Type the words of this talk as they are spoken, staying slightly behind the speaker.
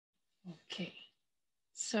Okay,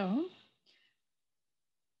 so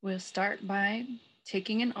we'll start by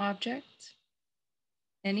taking an object,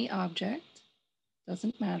 any object,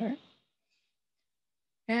 doesn't matter.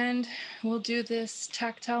 And we'll do this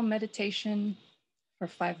tactile meditation for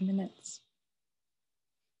 5 minutes.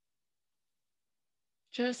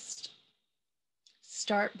 Just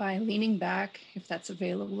start by leaning back if that's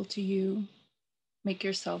available to you. Make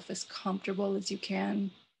yourself as comfortable as you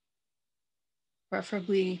can.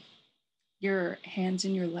 Preferably your hands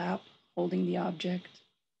in your lap holding the object.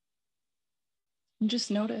 And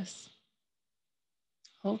just notice.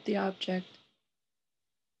 Hold the object.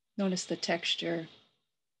 Notice the texture,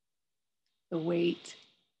 the weight,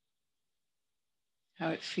 how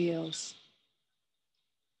it feels.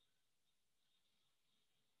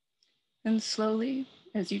 And slowly,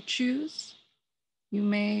 as you choose, you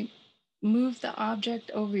may move the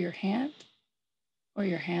object over your hand or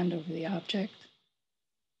your hand over the object.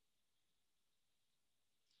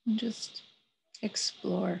 And just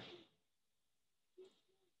explore.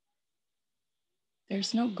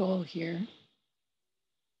 There's no goal here.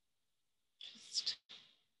 Just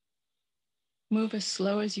move as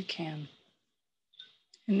slow as you can.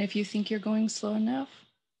 And if you think you're going slow enough,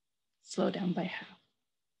 slow down by half.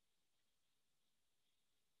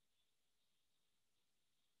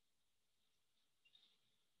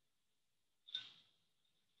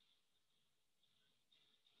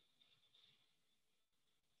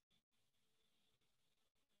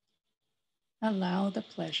 Allow the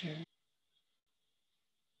pleasure.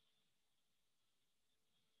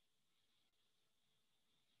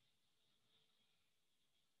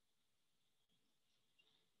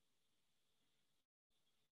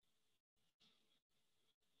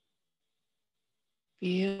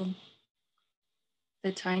 Feel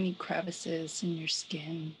the tiny crevices in your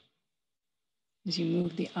skin as you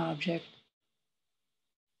move the object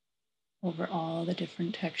over all the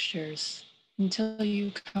different textures until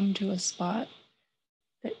you come to a spot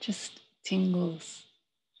that just tingles.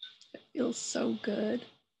 It feels so good.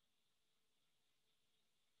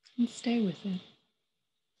 And stay with it.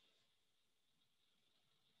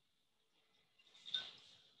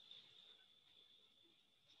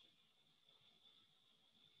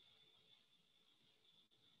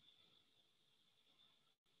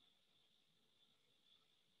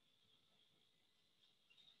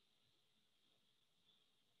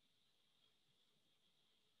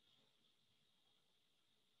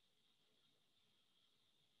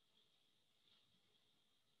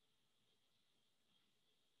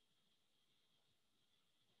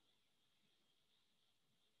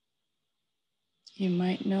 You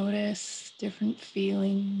might notice different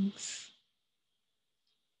feelings.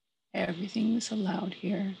 Everything is allowed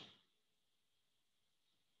here.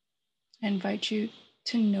 I invite you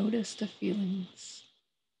to notice the feelings,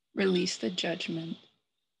 release the judgment,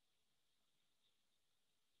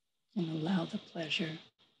 and allow the pleasure.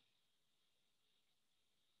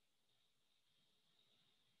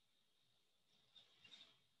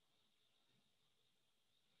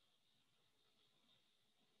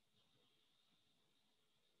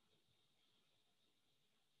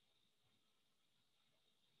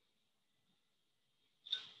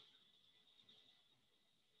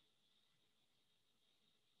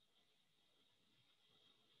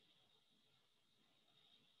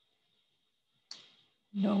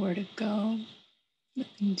 Nowhere to go,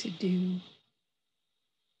 nothing to do.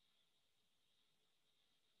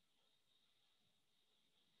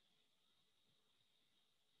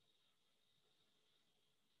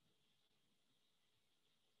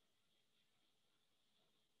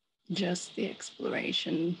 Just the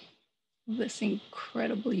exploration of this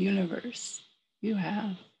incredible universe you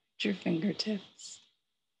have at your fingertips.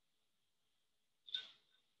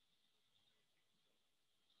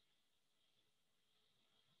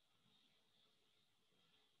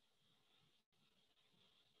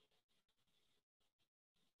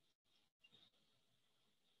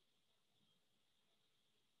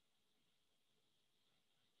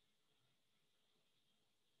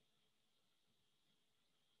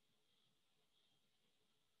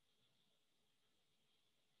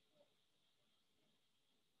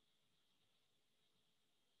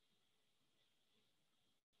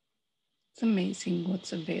 It's amazing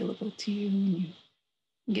what's available to you when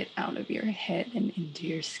you get out of your head and into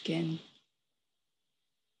your skin.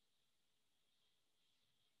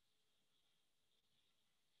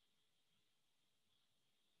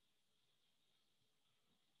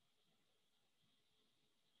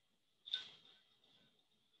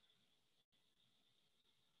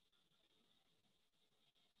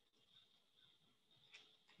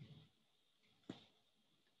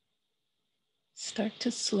 start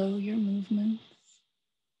to slow your movements.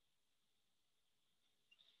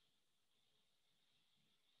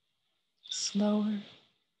 Slower,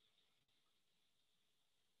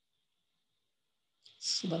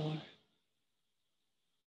 slower,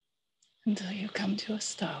 until you come to a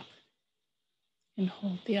stop and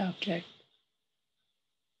hold the object.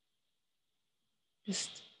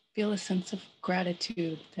 Just feel a sense of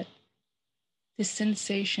gratitude that this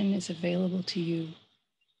sensation is available to you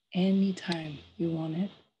anytime you want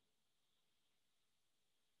it.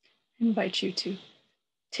 I invite you to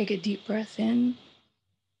take a deep breath in,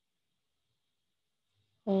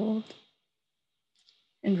 hold,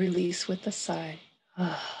 and release with a sigh.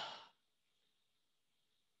 And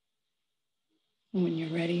when you're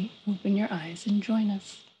ready, open your eyes and join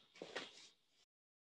us.